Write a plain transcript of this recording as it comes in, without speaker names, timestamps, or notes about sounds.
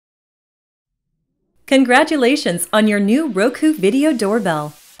Congratulations on your new Roku Video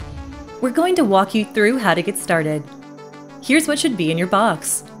Doorbell! We're going to walk you through how to get started. Here's what should be in your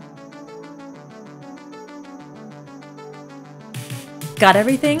box. Got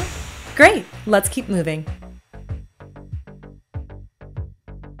everything? Great! Let's keep moving.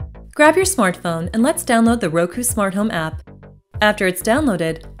 Grab your smartphone and let's download the Roku Smart Home app. After it's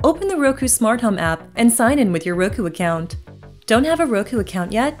downloaded, open the Roku Smart Home app and sign in with your Roku account. Don't have a Roku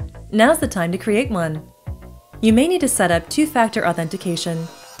account yet? Now's the time to create one. You may need to set up two-factor authentication.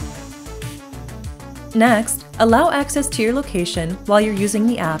 Next, allow access to your location while you're using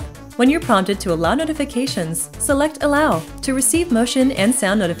the app. When you're prompted to allow notifications, select Allow to receive motion and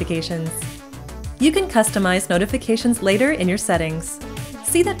sound notifications. You can customize notifications later in your settings.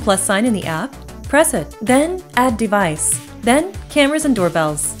 See that plus sign in the app? Press it, then Add Device, then Cameras and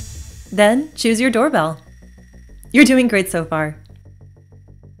Doorbells. Then choose your doorbell. You're doing great so far.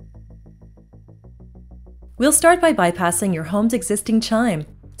 We'll start by bypassing your home's existing chime,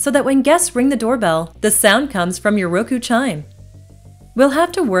 so that when guests ring the doorbell, the sound comes from your Roku Chime. We'll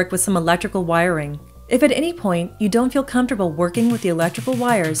have to work with some electrical wiring. If at any point you don't feel comfortable working with the electrical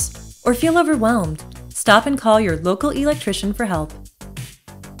wires or feel overwhelmed, stop and call your local electrician for help.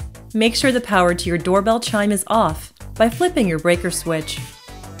 Make sure the power to your doorbell chime is off by flipping your breaker switch.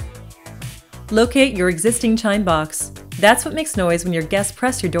 Locate your existing chime box. That's what makes noise when your guests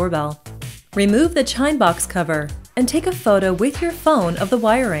press your doorbell. Remove the chime box cover and take a photo with your phone of the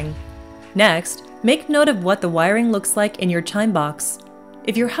wiring. Next, make note of what the wiring looks like in your chime box.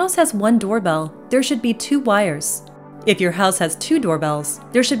 If your house has one doorbell, there should be 2 wires. If your house has 2 doorbells,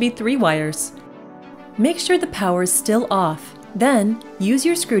 there should be 3 wires. Make sure the power is still off. Then, use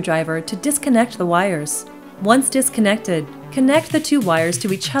your screwdriver to disconnect the wires. Once disconnected, connect the 2 wires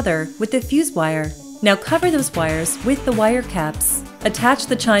to each other with the fuse wire. Now cover those wires with the wire caps. Attach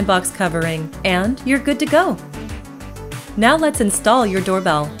the chime box covering, and you're good to go. Now let's install your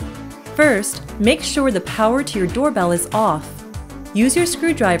doorbell. First, make sure the power to your doorbell is off. Use your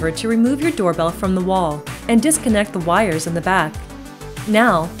screwdriver to remove your doorbell from the wall and disconnect the wires in the back.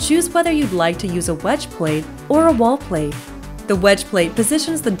 Now, choose whether you'd like to use a wedge plate or a wall plate. The wedge plate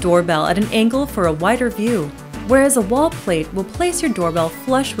positions the doorbell at an angle for a wider view, whereas a wall plate will place your doorbell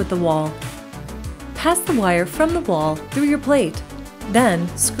flush with the wall. Pass the wire from the wall through your plate. Then,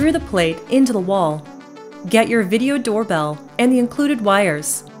 screw the plate into the wall. Get your video doorbell and the included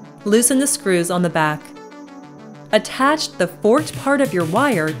wires. Loosen the screws on the back. Attach the forked part of your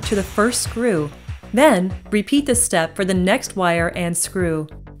wire to the first screw. Then, repeat the step for the next wire and screw.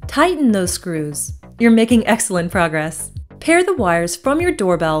 Tighten those screws. You're making excellent progress. Pair the wires from your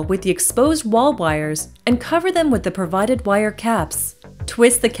doorbell with the exposed wall wires and cover them with the provided wire caps.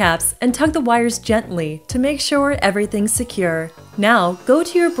 Twist the caps and tug the wires gently to make sure everything's secure. Now, go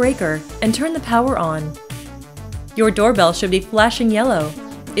to your breaker and turn the power on. Your doorbell should be flashing yellow.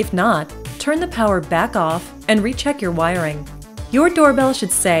 If not, turn the power back off and recheck your wiring. Your doorbell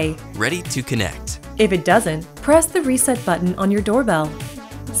should say, "Ready to connect." If it doesn't, press the reset button on your doorbell.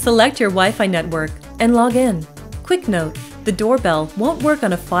 Select your Wi-Fi network and log in. Quick note, the doorbell won't work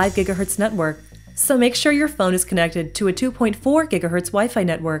on a 5 GHz network, so make sure your phone is connected to a 2.4 GHz Wi-Fi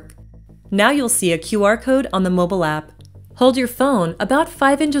network. Now you'll see a QR code on the mobile app. Hold your phone about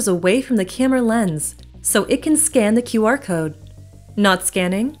 5 inches away from the camera lens so it can scan the QR code. Not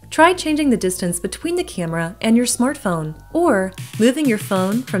scanning? Try changing the distance between the camera and your smartphone, or moving your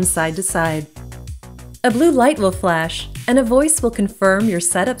phone from side to side. A blue light will flash, and a voice will confirm your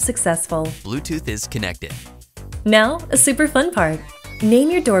setup successful. Bluetooth is connected. Now, a super fun part. Name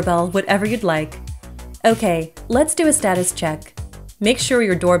your doorbell whatever you'd like. Okay, let's do a status check. Make sure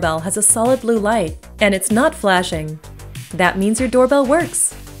your doorbell has a solid blue light, and it's not flashing. That means your doorbell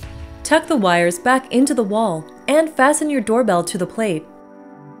works. Tuck the wires back into the wall and fasten your doorbell to the plate.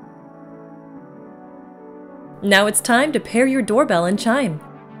 Now it's time to pair your doorbell and chime.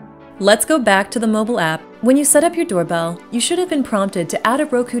 Let's go back to the mobile app. When you set up your doorbell, you should have been prompted to add a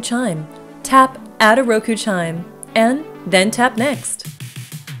Roku Chime. Tap Add a Roku Chime, and then tap Next.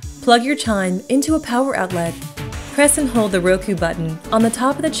 Plug your chime into a power outlet. Press and hold the Roku button on the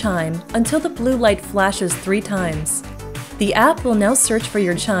top of the chime until the blue light flashes 3 times. The app will now search for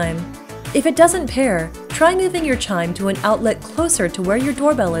your chime. If it doesn't pair, try moving your chime to an outlet closer to where your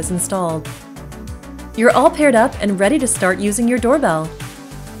doorbell is installed. You're all paired up and ready to start using your doorbell.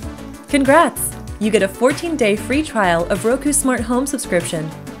 Congrats! You get a 14-day free trial of Roku Smart Home subscription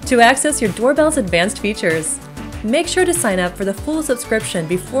to access your doorbell's advanced features. Make sure to sign up for the full subscription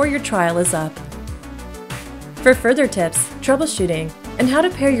before your trial is up. For further tips, troubleshooting, and how to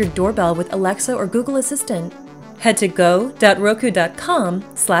pair your doorbell with Alexa or Google Assistant, head to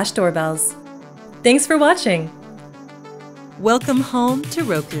go.roku.com/doorbells. Thanks for watching! Welcome home to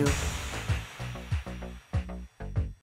Roku.